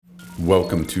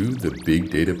Welcome to the Big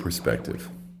Data Perspective.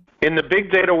 In the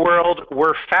big data world,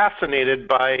 we're fascinated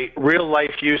by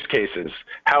real-life use cases,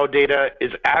 how data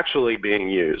is actually being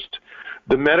used.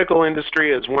 The medical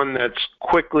industry is one that's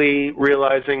quickly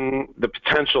realizing the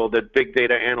potential that big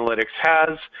data analytics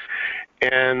has,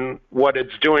 and what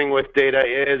it's doing with data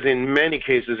is, in many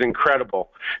cases, incredible.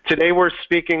 Today, we're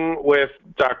speaking with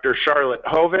Dr. Charlotte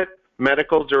Hovet,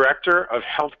 Medical Director of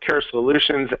Healthcare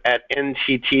Solutions at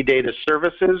NTT Data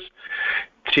Services,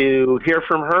 to hear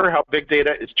from her how big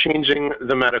data is changing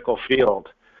the medical field.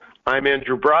 I'm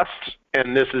Andrew Brust,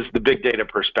 and this is the Big Data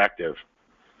Perspective.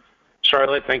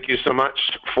 Charlotte, thank you so much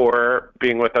for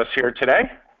being with us here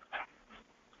today.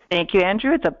 Thank you,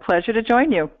 Andrew. It's a pleasure to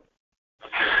join you.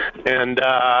 And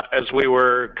as we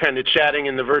were kind of chatting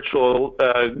in the virtual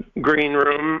green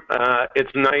room, it's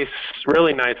nice,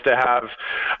 really nice to have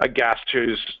a guest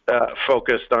who's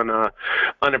focused on a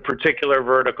particular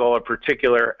vertical, a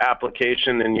particular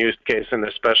application and use case, and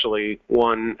especially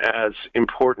one as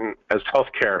important as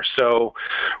healthcare. So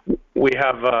we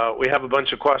have a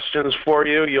bunch of questions for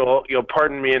you. You'll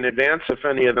pardon me in advance if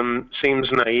any of them seems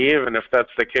naive, and if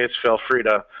that's the case, feel free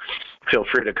to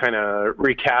kind of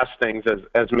recast things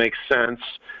as makes sense.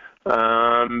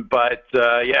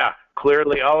 Yeah,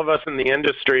 clearly all of us in the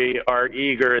industry are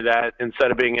eager that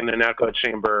instead of being in an echo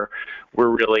chamber, we're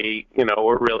really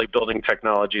building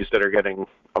technologies that are getting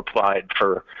applied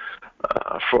for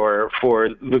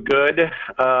the good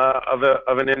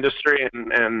of an industry,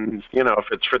 and if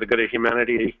it's for the good of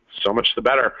humanity, so much the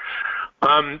better.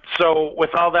 So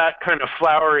with all that kind of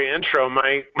flowery intro,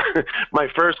 my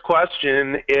first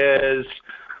question is,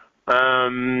 as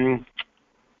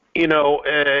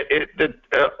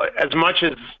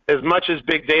much as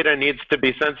big data needs to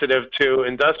be sensitive to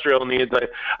industrial needs,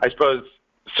 I suppose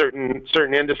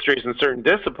certain industries and certain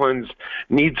disciplines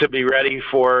need to be ready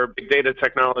for big data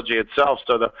technology itself.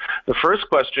 So the first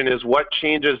question is, what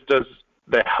changes does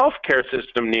the healthcare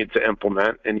system need to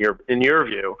implement, in your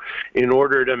view, in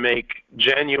order to make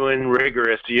genuine,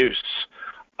 rigorous use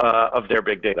of their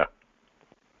big data?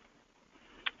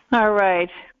 All right,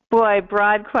 boy,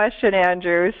 broad question,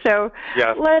 Andrew. So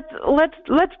yes. let's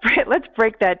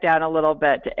break that down a little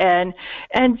bit, and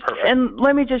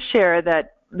let me just share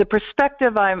that the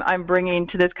perspective I'm bringing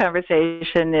to this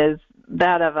conversation is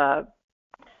that of a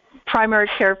primary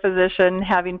care physician,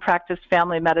 having practiced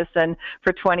family medicine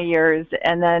for 20 years,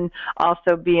 and then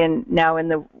also being now in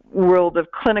the world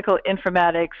of clinical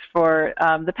informatics for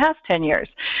the past 10 years.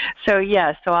 So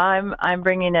so I'm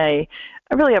bringing a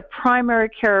primary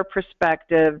care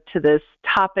perspective to this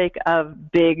topic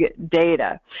of big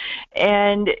data,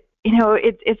 and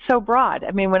it's so broad.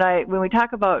 I mean, when we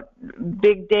talk about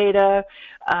big data,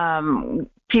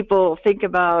 people think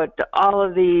about all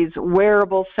of these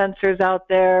wearable sensors out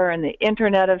there and the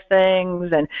Internet of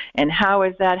Things, and how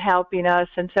is that helping us?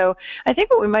 And so I think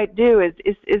what we might do is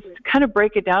kind of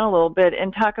break it down a little bit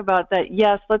and talk about that.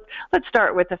 Yes, let's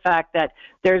start with the fact that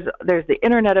there's the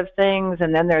Internet of Things,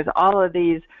 and then there's all of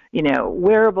these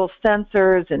wearable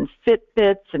sensors and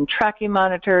Fitbits and tracking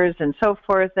monitors and so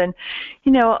forth. And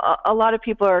a lot of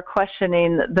people are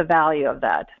questioning the value of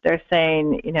that. They're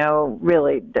saying,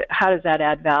 really, how does that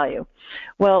add value?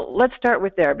 Well, let's start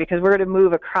with there, because we're going to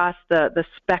move across the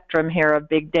spectrum here of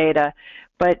big data.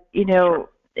 But and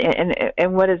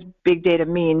what does big data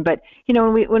mean? But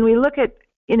when we look at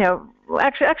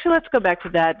actually let's go back to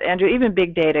that, Andrew. Even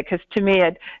big data, because to me,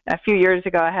 a few years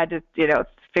ago, I had to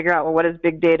figure out, well, what does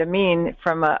big data mean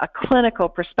from a clinical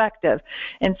perspective?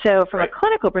 And so from a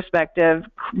clinical perspective,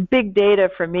 big data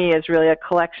for me is really a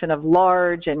collection of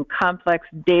large and complex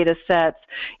data sets,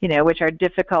 which are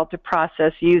difficult to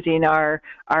process using our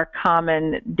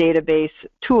common database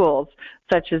tools,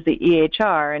 such as the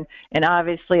EHR. And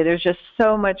obviously there's just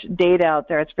so much data out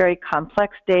there. It's very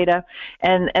complex data.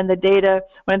 And the data,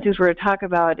 one of the things we're going to talk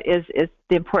about is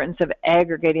the importance of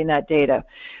aggregating that data.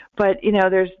 But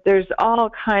there's all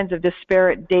kinds of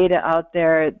disparate data out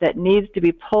there that needs to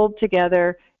be pulled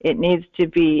together. It needs to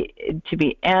be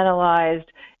analyzed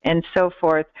and so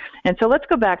forth. And so let's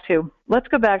go back to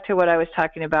what I was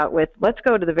talking about with, let's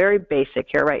go to the very basic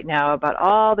here right now about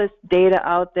all this data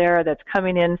out there that's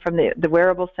coming in from the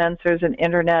wearable sensors and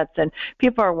internets, and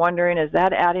people are wondering, is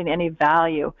that adding any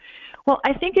value? Well,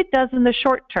 I think it does in the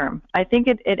short term. I think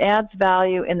it adds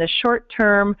value in the short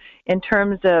term in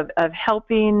terms of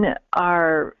helping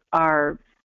our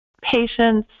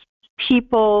patients,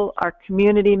 people, our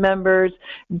community members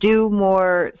do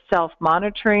more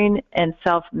self-monitoring and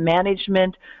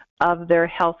self-management of their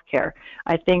health care.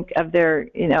 I think of their,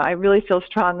 I really feel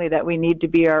strongly that we need to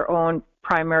be our own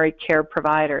primary care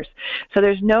providers. So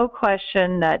there's no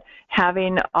question that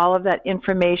having all of that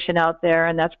information out there,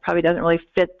 and that probably doesn't really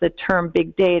fit the term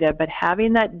big data, but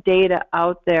having that data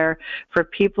out there for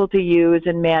people to use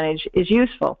and manage is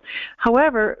useful.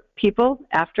 However, people,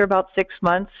 after about 6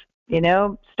 months,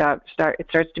 it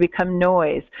starts to become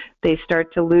noise. They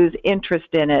start to lose interest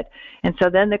in it. And so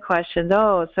then the question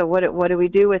is, so what do we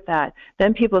do with that?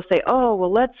 Then people say, well,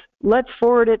 let's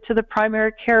forward it to the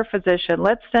primary care physician.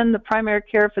 Let's send the primary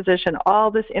care physician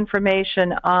all this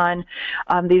information on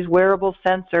these wearable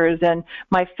sensors and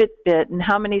my Fitbit and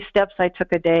how many steps I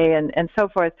took a day and so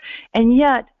forth. And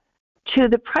yet, to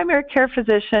the primary care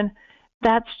physician,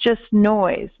 that's just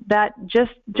noise. That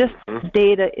just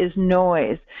data is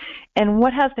noise. And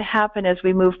what has to happen as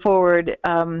we move forward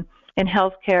in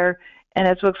healthcare, and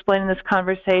as we'll explain in this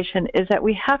conversation, is that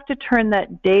we have to turn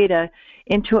that data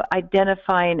into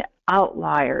identifying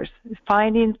outliers,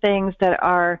 finding things that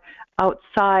are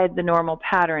outside the normal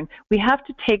pattern. We have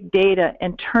to take data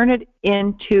and turn it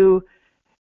into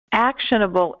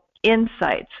actionable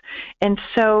insights. And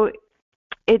so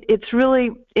it's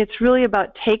really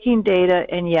about taking data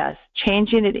and, yes,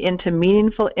 changing it into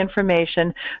meaningful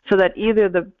information so that either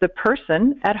the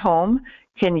person at home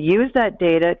can use that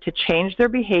data to change their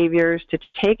behaviors, to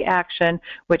take action,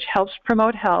 which helps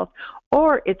promote health,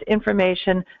 or it's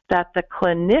information that the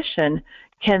clinician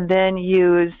can then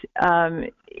use,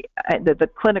 the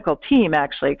clinical team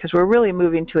actually, because we're really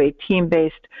moving to a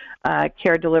team-based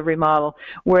care delivery model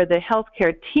where the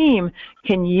healthcare team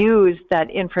can use that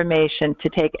information to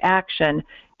take action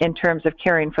in terms of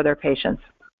caring for their patients.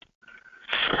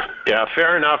 Yeah,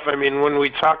 fair enough. I mean, when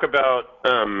we talk about,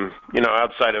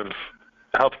 outside of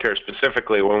healthcare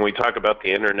specifically, when we talk about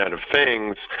the Internet of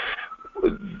Things,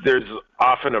 there's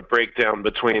often a breakdown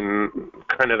between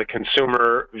kind of the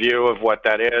consumer view of what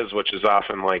that is, which is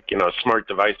often like, smart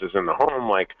devices in the home,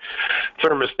 like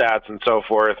thermostats and so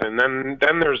forth. And then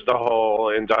there's the whole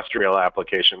industrial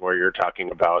application where you're talking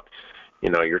about,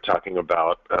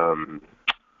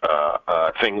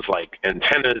 things like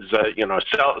antennas,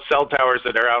 cell towers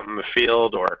that are out in the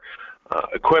field, or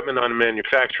equipment on a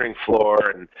manufacturing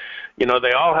floor, and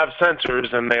they all have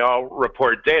sensors and they all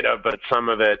report data, but some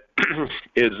of it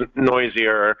is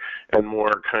noisier and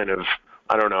more kind of,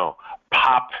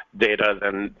 pop data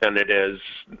than it is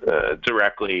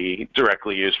directly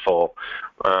useful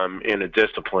in a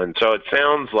discipline. So it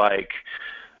sounds like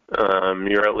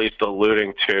you're at least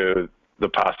alluding to the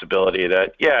possibility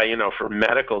that, for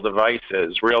medical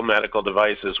devices, real medical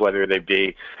devices, whether they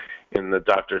be in the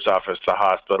doctor's office, the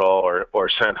hospital, or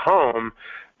sent home,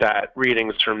 that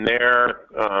readings from there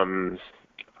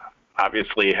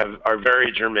obviously are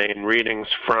very germane. Readings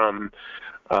from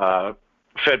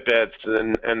Fitbits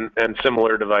and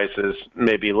similar devices,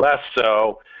 maybe less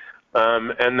so.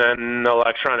 And then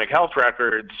electronic health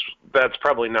records, that's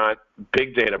probably not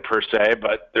big data per se,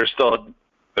 but there's still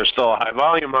a high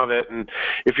volume of it, and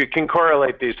if you can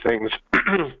correlate these things,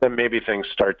 then maybe things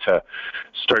start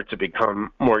to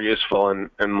become more useful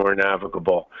and more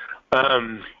navigable.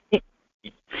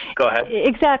 Go ahead.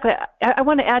 Exactly. I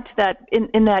want to add to that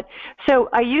in that. So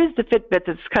I use the Fitbits.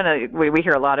 It's kind of, we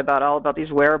hear a lot about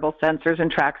these wearable sensors and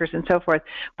trackers and so forth.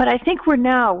 But I think we're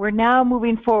now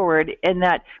moving forward in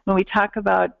that when we talk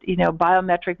about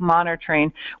biometric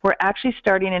monitoring, we're actually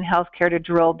starting in healthcare to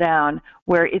drill down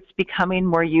where it's becoming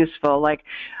more useful. Like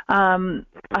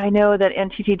I know that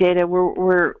NTT Data,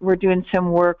 we're doing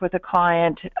some work with a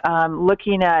client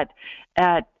looking at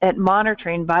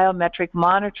monitoring, biometric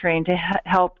monitoring to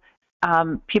help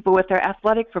people with their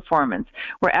athletic performance.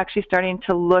 We're actually starting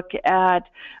to look at,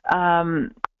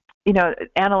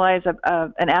 analyze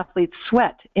an athlete's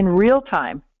sweat in real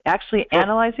time, actually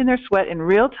analyzing their sweat in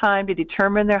real time to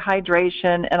determine their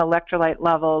hydration and electrolyte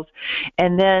levels.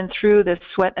 And then through the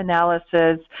sweat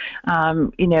analysis,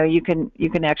 you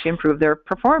can actually improve their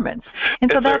performance.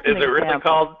 And so that's an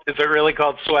example. Is it really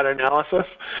called sweat analysis?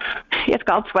 It's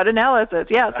called sweat analysis.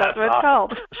 Yes, that's what it's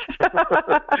called.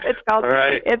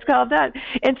 It's called that.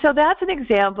 And so that's an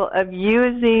example of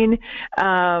using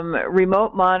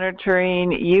remote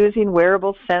monitoring, using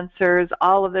wearable sensors,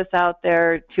 all of this out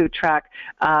there to track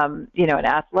an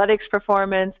athletics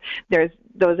performance.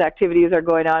 Those activities are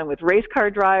going on with race car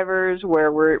drivers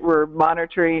where we're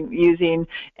monitoring using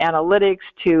analytics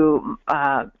to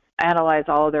analyze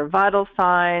all of their vital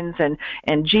signs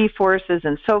and G-forces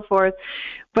and so forth.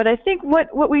 But I think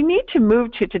what we need to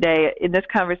move to today in this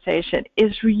conversation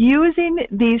is using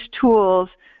these tools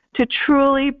to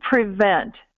truly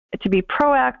prevent, to be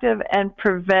proactive and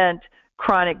prevent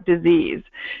chronic disease.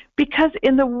 Because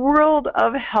in the world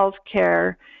of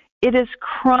healthcare, it is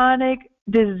chronic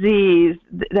disease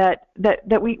that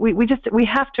we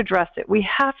have to address it. We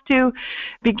have to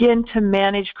begin to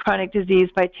manage chronic disease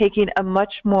by taking a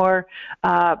much more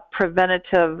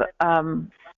preventative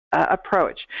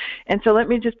approach. And so let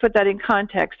me just put that in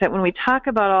context, that when we talk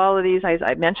about all of these,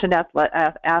 I mentioned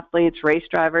athletes, race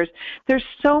drivers, there's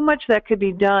so much that could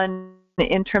be done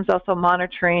in terms of also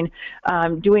monitoring,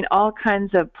 pulling all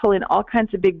kinds of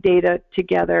big data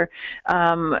together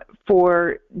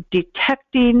for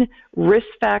detecting risk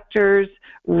factors,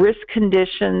 risk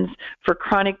conditions for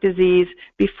chronic disease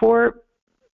before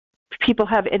people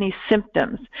have any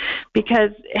symptoms.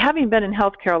 Because having been in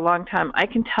healthcare a long time, I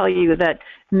can tell you that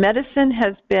medicine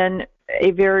has been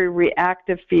a very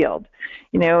reactive field.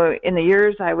 In the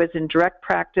years I was in direct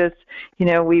practice,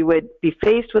 we would be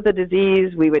faced with a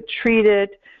disease, we would treat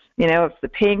it. If the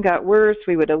pain got worse,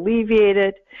 we would alleviate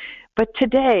it. But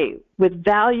today, with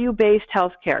value-based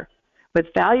healthcare,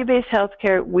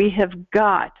 we have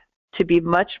got to be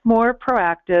much more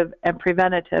proactive and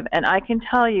preventative. And I can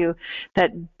tell you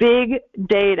that big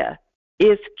data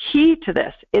is key to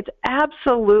this. It's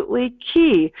absolutely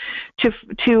key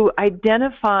to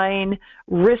identifying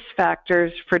risk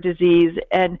factors for disease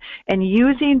and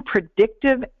using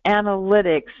predictive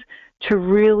analytics to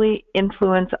really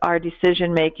influence our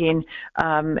decision making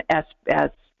as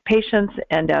patients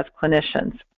and as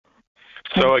clinicians.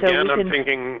 So again,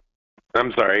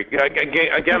 I'm sorry.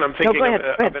 Again, I'm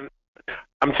thinking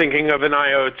I'm thinking of an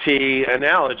IoT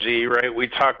analogy, right? We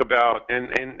talk about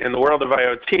in the world of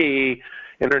IoT,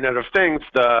 Internet of Things,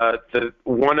 the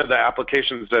one of the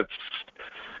applications that's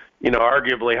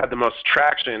arguably had the most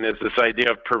traction is this idea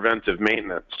of preventive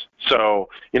maintenance. So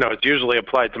it's usually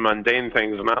applied to mundane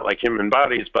things, not like human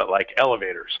bodies, but like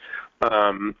elevators,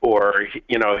 or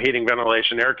heating,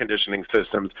 ventilation, air conditioning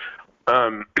systems.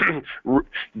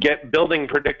 Building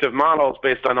predictive models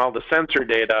based on all the sensor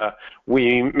data,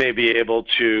 we may be able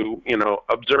to,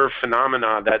 observe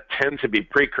phenomena that tend to be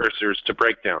precursors to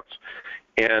breakdowns,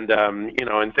 and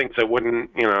things that wouldn't,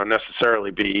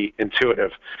 necessarily be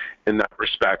intuitive in that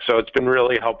respect. So it's been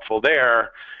really helpful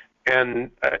there.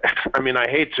 And I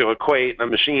hate to equate a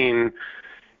machine,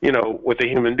 with a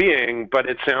human being, but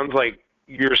it sounds like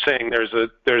you're saying there's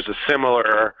a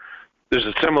similar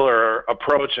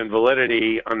approach and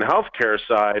validity on the healthcare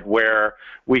side, where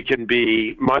we can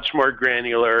be much more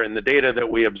granular in the data that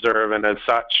we observe, and as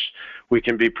such, we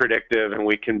can be predictive and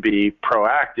we can be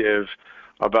proactive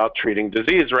about treating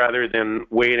disease rather than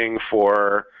waiting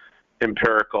for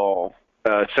empirical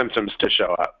symptoms to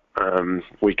show up.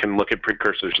 We can look at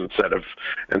precursors instead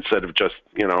of just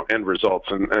end results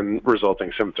and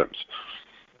resulting symptoms.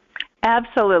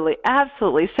 Absolutely.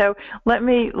 So let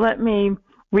me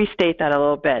restate that a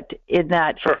little bit, in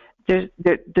that Sure.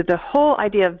 the whole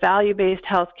idea of value-based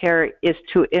healthcare is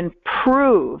to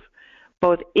improve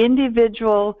both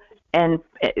individual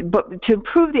but to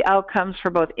improve the outcomes for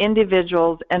both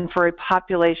individuals and for a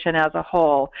population as a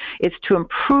whole. It's to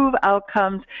improve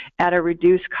outcomes at a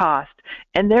reduced cost.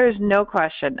 And there is no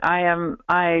question.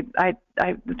 I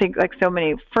think, like so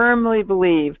many, firmly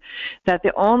believe that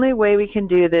the only way we can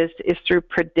do this is through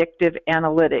predictive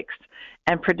analytics.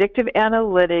 And predictive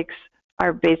analytics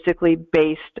are basically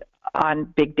based on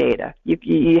big data.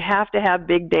 You have to have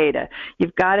big data.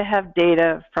 You've got to have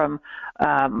data from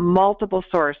multiple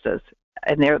sources,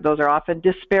 and those are often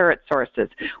disparate sources.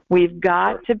 We've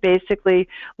got to basically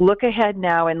look ahead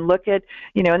now and look at,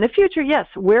 in the future, yes,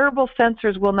 wearable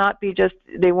sensors won't be just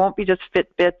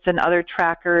Fitbits and other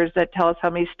trackers that tell us how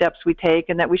many steps we take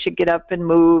and that we should get up and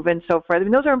move and so forth.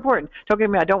 Those are important. Don't get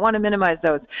me wrong, I don't want to minimize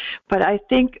those. But I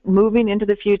think moving into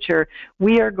the future,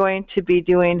 we are going to be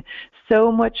doing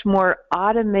so much more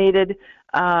automated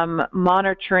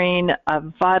monitoring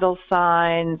of vital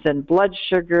signs and blood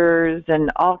sugars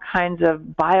and all kinds of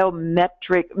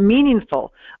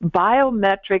meaningful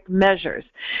biometric measures.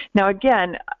 Now,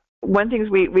 again, one thing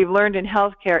we've learned in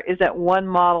healthcare is that one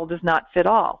model does not fit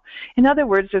all. In other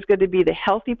words, there's going to be the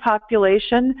healthy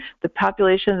population, the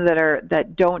population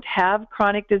that don't have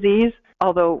chronic disease,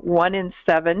 although 1 in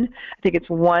 7, I think it's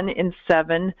 1 in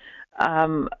 7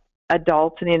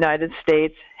 adults in the United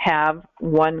States have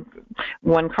one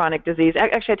chronic disease.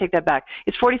 Actually, I take that back.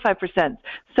 It's 45%.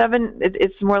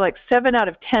 It's more like 7 out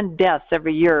of 10 deaths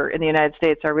every year in the United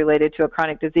States are related to a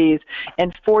chronic disease,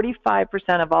 and 45%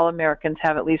 of all Americans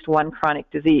have at least one chronic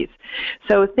disease.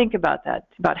 So think about that.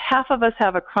 About half of us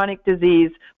have a chronic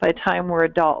disease by the time we're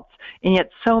adults, and yet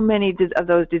so many of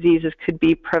those diseases could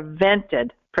be preventable.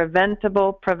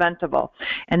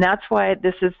 And that's why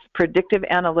predictive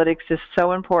analytics is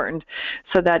so important,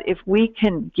 so that if we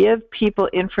can give people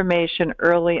information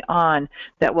early on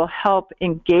that will help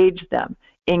engage them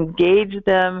engage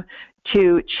them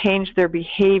to change their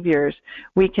behaviors,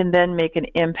 we can then make an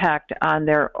impact on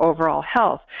their overall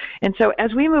health. And so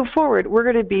as we move forward, we're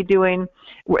going to be doing,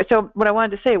 so what I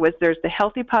wanted to say was there's the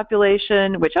healthy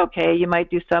population, which, okay, you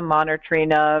might do some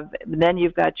monitoring of. Then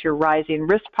you've got your rising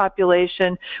risk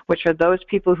population, which are those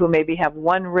people who maybe have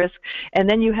one risk. And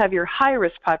then you have your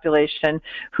high-risk population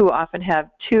who often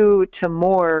have 2 to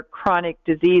more chronic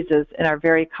diseases and are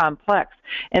very complex.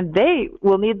 And they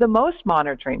will need the most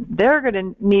monitoring. They're going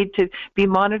to need to be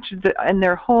monitored in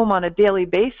their home on a daily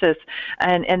basis,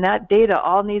 and that data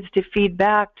all needs to feed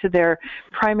back to their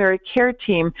primary care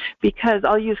team, because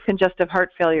I'll use congestive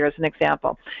heart failure as an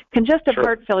example. Congestive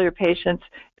heart failure patients,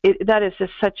 that is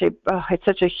just such a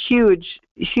huge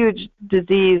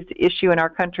disease issue in our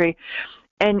country,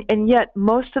 and yet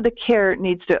most of the care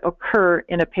needs to occur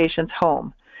in a patient's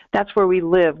home. That's where we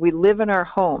live. We live in our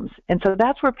homes. And so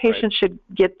that's where patients should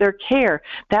get their care.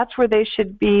 That's where they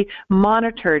should be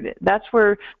monitored. That's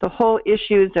where the whole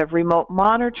issues of remote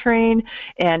monitoring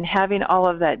and having all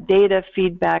of that data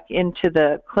feed back into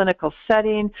the clinical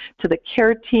setting, to the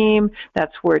care team.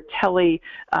 That's where telemedicine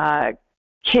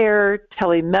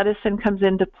comes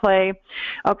into play.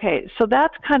 Okay, so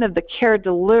that's kind of the care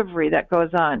delivery that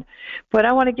goes on. But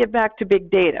I want to get back to big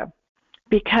data.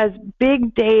 Because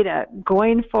big data,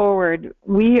 going forward,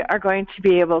 we are going to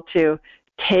be able to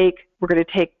we're going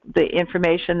to take the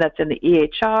information that's in the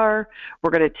EHR, we're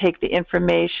going to take the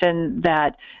information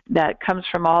that comes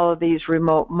from all of these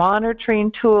remote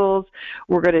monitoring tools,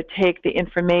 we're going to take the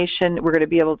information, we're going to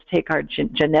be able to take our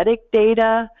genetic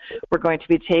data, we're going to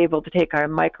be able to take our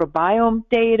microbiome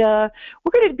data,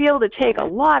 we're going to be able to take a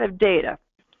lot of data.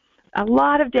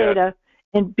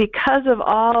 And because of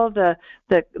all the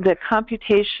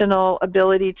computational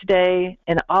ability today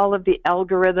and all of the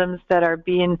algorithms that are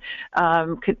being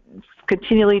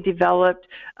continually developed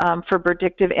for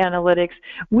predictive analytics,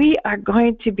 we are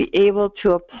going to be able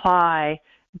to apply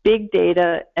big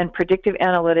data and predictive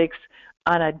analytics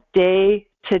on a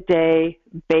day-to-day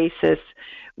basis,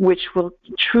 which will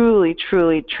truly,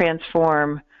 truly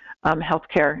transform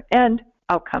healthcare and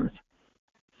outcomes.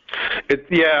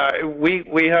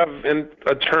 We have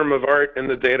a term of art in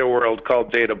the data world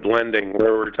called data blending,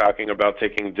 where we're talking about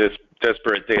taking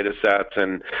disparate data sets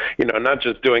and, not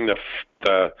just doing the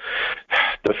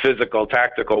physical,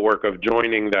 tactical work of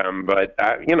joining them, but,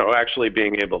 actually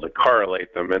being able to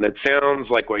correlate them. And it sounds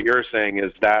like what you're saying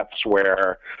is that's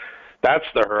the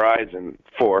horizon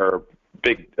for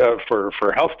for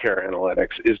healthcare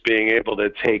analytics, is being able to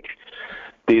take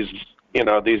these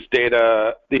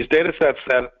data sets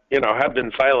that have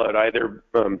been siloed either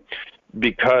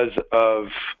because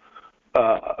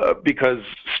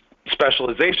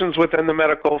specializations within the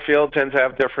medical field tend to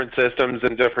have different systems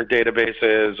and different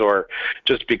databases, or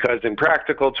just because in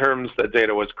practical terms the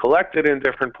data was collected in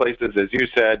different places. As you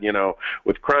said,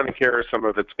 with chronic care, some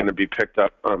of it's going to be picked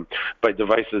up by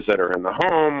devices that are in the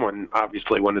home, and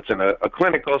obviously when it's in a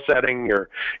clinical setting, you're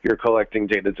collecting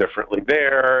data differently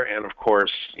there, and of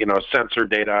course, sensor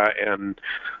data and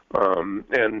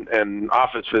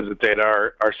office visit data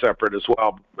are separate as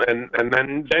well, and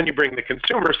then you bring the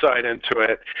consumer side into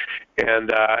it,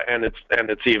 and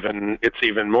it's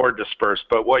even more dispersed.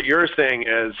 But what you're saying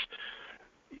is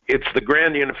it's the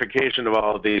grand unification of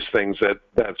all of these things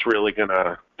that's really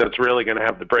gonna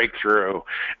have the breakthrough,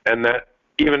 and that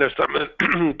even if some of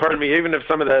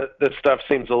the stuff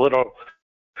seems a little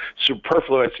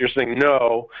superfluous, you're saying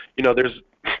no, there's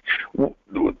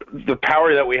the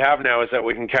power that we have now is that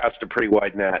we can cast a pretty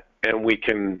wide net, and we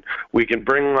can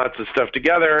bring lots of stuff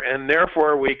together, and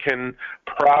therefore we can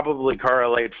probably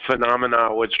correlate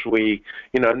phenomena which we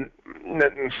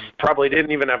probably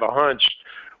didn't even have a hunch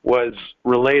was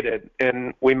related,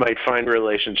 and we might find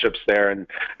relationships there, and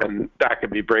that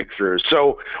could be breakthroughs.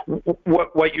 So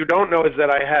what you don't know is that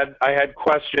I had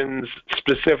questions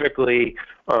specifically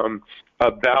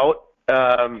about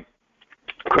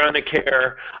chronic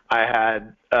care. I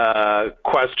had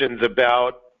questions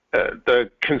about the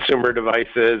consumer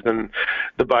devices and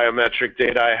the biometric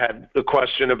data. I had the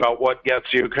question about what gets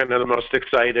you kind of the most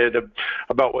excited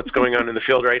about what's going on in the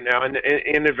field right now. And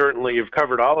inadvertently, you've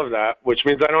covered all of that, which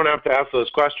means I don't have to ask those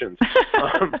questions.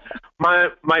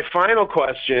 My final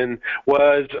question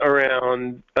was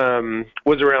around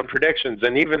predictions,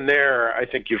 and even there, I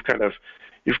think you've kind of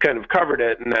covered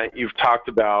it, in that you've talked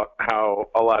about how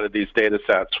a lot of these data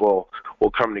sets will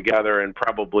come together and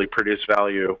probably produce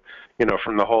value,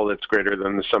 from the whole that's greater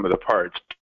than the sum of the parts.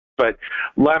 But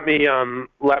let me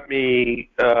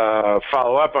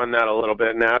follow up on that a little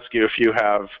bit and ask you if you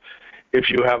have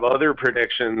other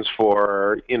predictions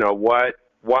for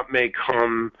what may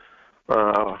come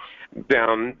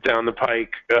down the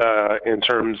pike in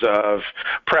terms of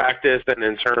practice and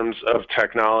in terms of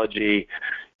technology,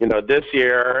 this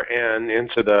year and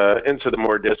into the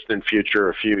more distant future,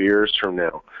 a few years from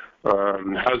now?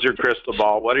 How's your crystal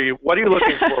ball? What are you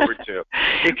looking forward to?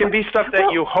 It can be stuff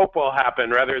that you hope will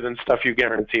happen rather than stuff you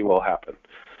guarantee will happen.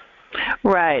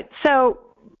 Right. So,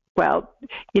 well,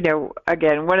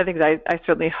 again, one of the things I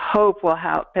certainly hope will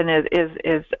happen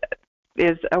is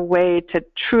a way to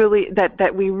truly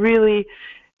that we really,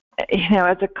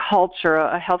 as a culture,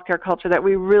 a healthcare culture, that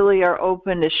we really are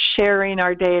open to sharing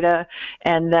our data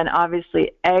and then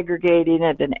obviously aggregating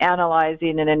it and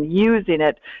analyzing it and using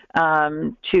it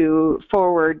to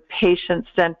forward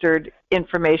patient-centered,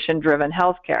 information-driven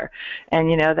healthcare.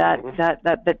 And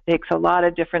that takes a lot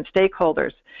of different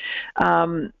stakeholders.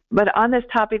 But on this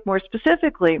topic more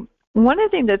specifically, one of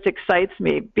the things that excites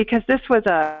me, because this was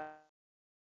about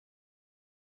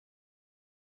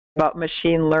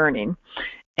machine learning,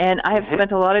 and I have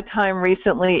spent a lot of time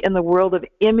recently in the world of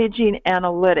imaging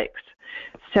analytics.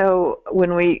 So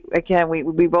when we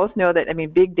both know that,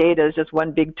 big data is just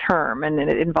one big term, and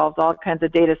it involves all kinds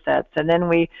of data sets. And then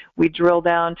we drill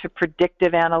down to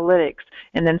predictive analytics.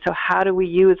 And then so how do we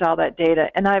use all that data?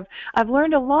 And I've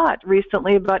learned a lot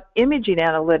recently about imaging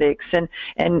analytics.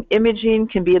 And imaging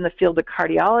can be in the field of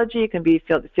cardiology, it can be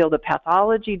the field of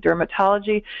pathology,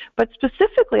 dermatology. But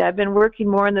specifically, I've been working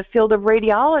more in the field of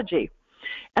radiology.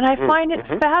 And I find it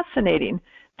fascinating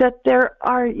that there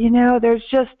are, there's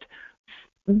just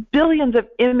billions of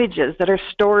images that are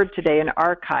stored today in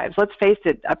archives. Let's face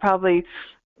it, probably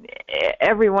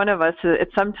every one of us at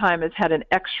some time has had an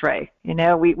X-ray.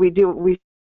 We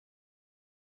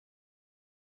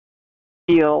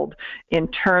field in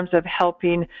terms of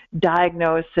helping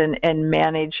diagnose and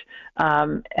manage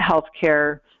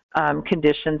healthcare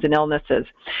conditions and illnesses.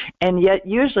 And yet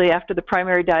usually after the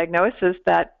primary diagnosis,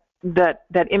 that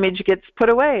image gets put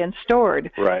away and stored.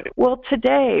 Right. Well,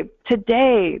 today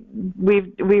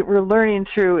we're learning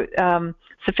through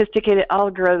sophisticated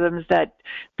algorithms that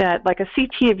like a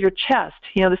CT of your chest.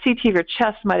 The CT of your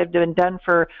chest might have been done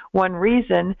for one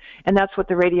reason, and that's what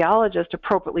the radiologist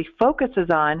appropriately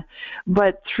focuses on.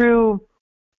 But through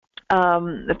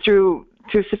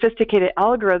sophisticated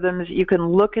algorithms, you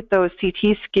can look at those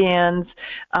CT scans,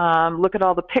 look at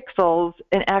all the pixels,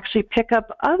 and actually pick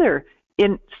up other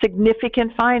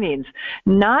significant findings,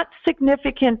 not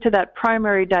significant to that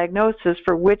primary diagnosis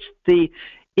for which the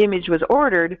image was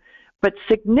ordered, but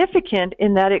significant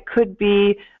in that it could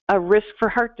be a risk for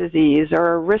heart disease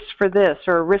or a risk for this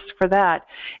or a risk for that.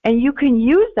 And you can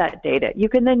use that data. You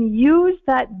can then use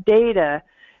that data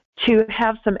to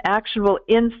have some actionable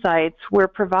insights where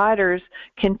providers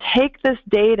can take this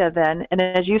data then, and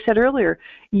as you said earlier,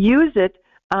 use it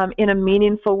in a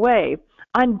meaningful way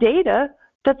on data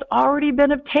that's already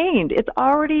been obtained. It's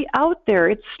already out there.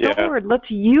 It's stored. Yeah.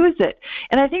 Let's use it.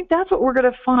 And I think that's what we're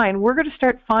going to find. We're going to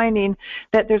start finding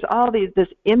that there's all this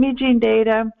imaging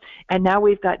data, and now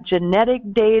we've got genetic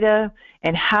data,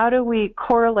 and how do we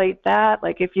correlate that?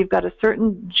 Like if you've got a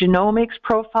certain genomics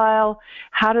profile,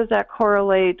 how does that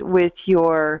correlate with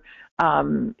your,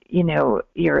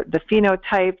 the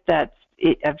phenotype that's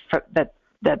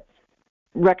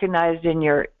recognized in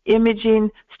your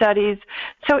imaging studies?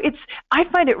 So I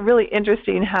find it really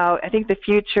interesting how I think the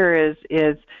future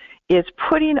is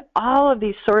putting all of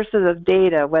these sources of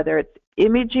data, whether it's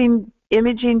imaging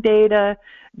data,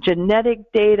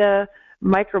 genetic data,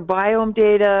 microbiome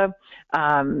data,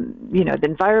 the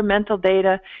environmental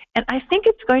data, and I think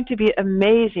it's going to be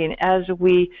amazing as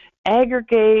we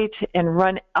aggregate and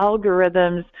run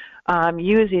algorithms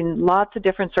using lots of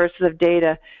different sources of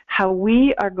data, how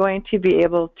we are going to be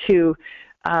able to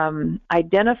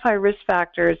identify risk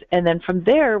factors, and then from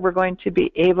there we're going to be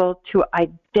able to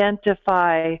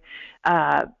identify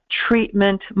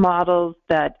treatment models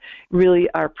that really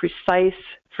are precise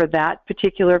for that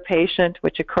particular patient,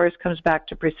 which of course comes back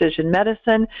to precision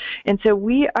medicine. And so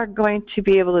we are going to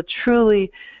be able to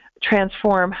truly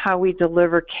transform how we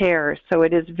deliver care. So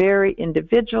it is very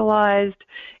individualized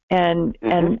and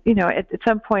at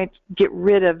some point get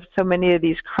rid of so many of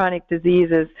these chronic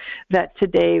diseases that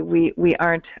today we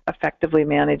aren't effectively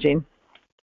managing.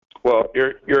 Well,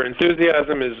 your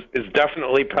enthusiasm is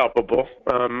definitely palpable.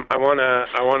 I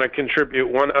want to contribute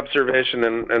one observation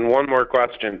and one more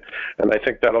question, and I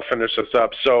think that'll finish us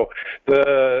up. So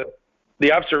the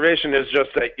the observation is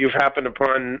just that you've happened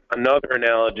upon another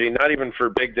analogy, not even for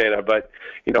big data, but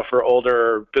for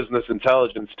older business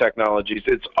intelligence technologies.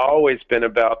 It's always been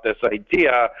about this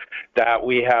idea that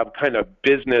we have kind of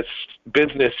business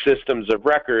systems of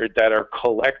record that are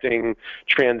collecting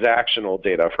transactional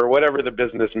data for whatever the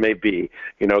business may be.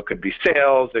 It could be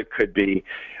sales, it could be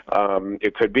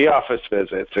office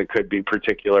visits, it could be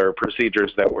particular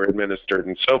procedures that were administered,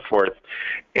 and so forth.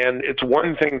 And it's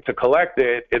one thing to collect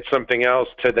it; it's something else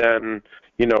to then,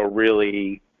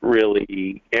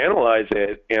 really analyze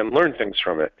it and learn things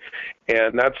from it.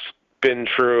 And that's been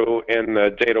true in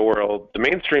the data world. The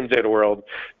mainstream data world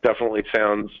definitely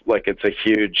sounds like it's a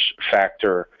huge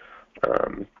factor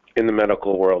in the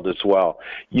medical world as well.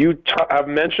 I've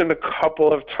mentioned a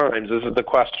couple of times, this is the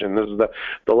question, this is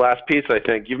the last piece, I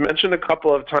think. You've mentioned a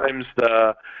couple of times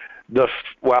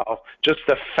just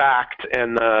the fact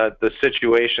and the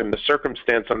situation, the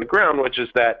circumstance on the ground, which is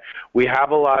that we have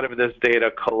a lot of this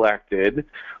data collected.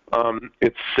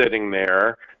 It's sitting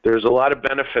there. There's a lot of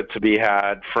benefit to be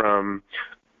had from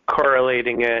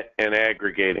correlating it and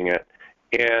aggregating it.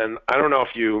 And I don't know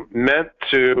if you meant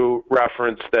to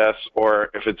reference this or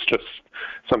if it's just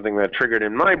something that triggered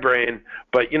in my brain,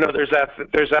 but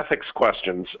there's ethics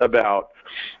questions about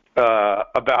how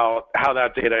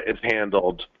that data is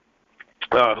handled.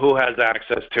 Who has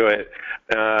access to it,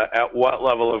 at what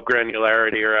level of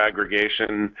granularity or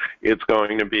aggregation it's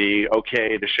going to be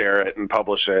okay to share it and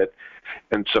publish it,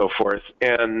 and so forth.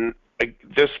 And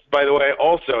this, by the way,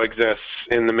 also exists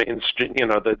in the mainstream,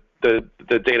 the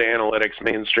data analytics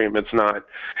mainstream. It's not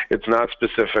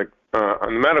specific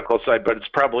on the medical side, but it's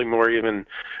probably more even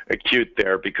acute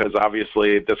there because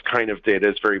obviously this kind of data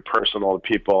is very personal to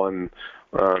people, and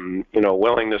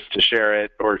willingness to share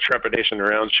it or trepidation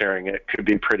around sharing it could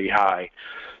be pretty high.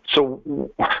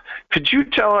 So could you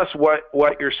tell us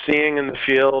what you're seeing in the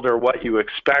field or what you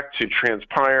expect to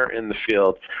transpire in the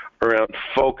field around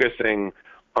focusing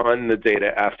on the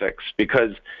data ethics?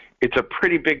 Because it's a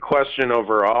pretty big question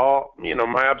overall.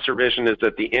 My observation is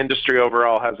that the industry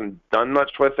overall hasn't done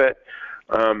much with it.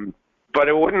 But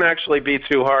it wouldn't actually be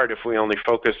too hard if we only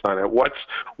focused on it.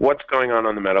 What's going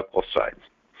on the medical side?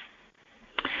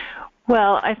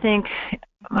 Well, I think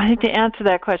to answer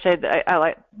that question,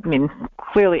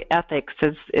 clearly ethics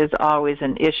is always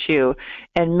an issue,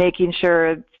 and making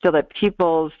sure still that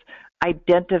people's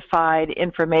identified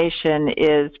information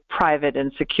is private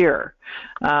and secure.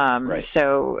 Right.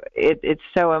 So it's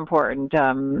so important.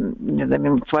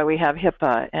 That's why we have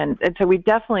HIPAA, and so we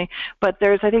definitely. But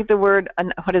there's, I think, the word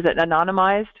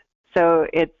anonymized. So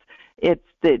it's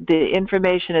the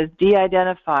information is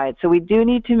de-identified. So we do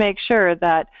need to make sure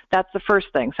that that's the first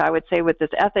thing. So I would say with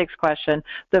this ethics question,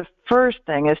 the first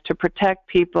thing is to protect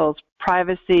people's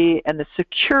privacy and the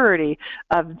security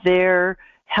of their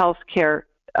healthcare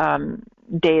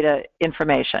data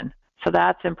information. So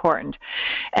that's important.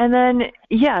 And then,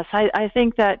 yes, I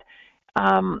think that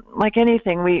like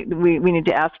anything, we need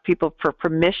to ask people for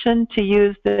permission to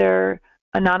use their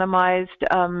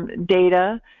anonymized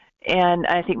data. And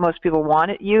I think most people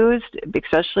want it used,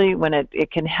 especially when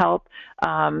it can help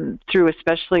through,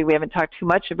 especially, we haven't talked too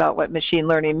much about what machine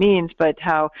learning means, but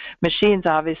how machines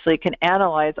obviously can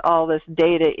analyze all this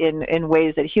data in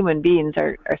ways that human beings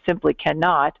are simply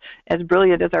cannot. As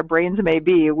brilliant as our brains may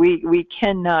be, we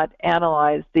cannot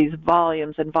analyze these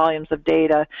volumes and volumes of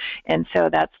data. And so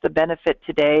that's the benefit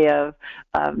today of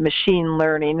machine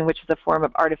learning, which is a form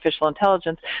of artificial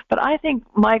intelligence. But I think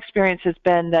my experience has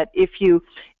been that if you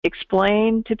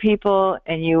explain to people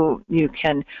and you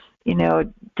can,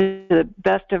 to the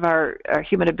best of our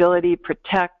human ability,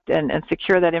 protect and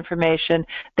secure that information,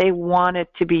 they want it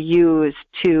to be used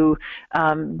to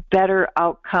better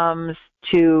outcomes,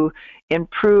 to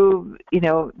improve,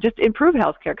 just improve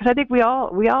healthcare. Because I think we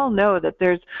all know that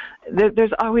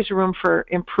there's always room for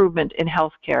improvement in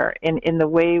healthcare, in the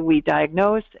way we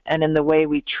diagnose and in the way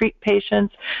we treat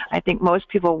patients. I think most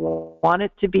people want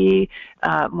it to be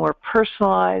more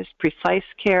personalized, precise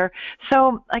care.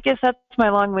 So I guess that's my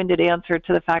long-winded answer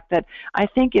to the fact that I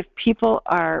think if people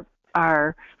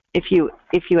if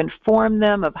you inform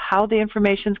them of how the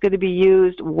information is going to be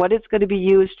used, what it's going to be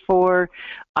used for,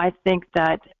 I think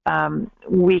that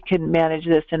we can manage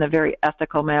this in a very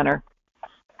ethical manner.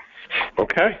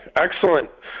 Okay, excellent.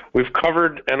 We've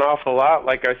covered an awful lot.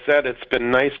 Like I said, it's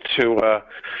been nice to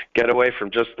get away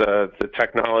from just the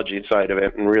technology side of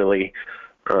it and really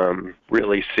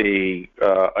see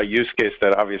a use case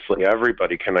that obviously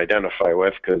everybody can identify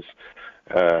with, because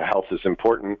health is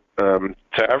important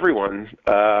to everyone,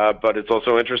 but it's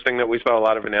also interesting that we saw a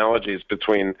lot of analogies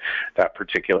between that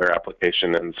particular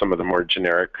application and some of the more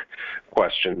generic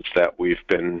questions that we've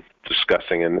been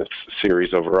discussing in this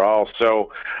series overall.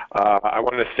 So I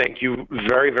want to thank you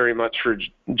very, very much for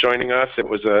joining us. It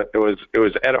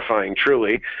was edifying,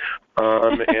 truly.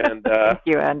 And thank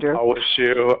you, Andrew.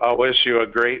 I'll wish you a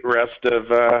great rest of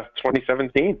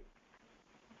 2017.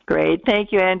 Great.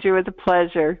 Thank you, Andrew. It was a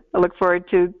pleasure. I look forward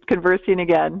to conversing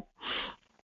again.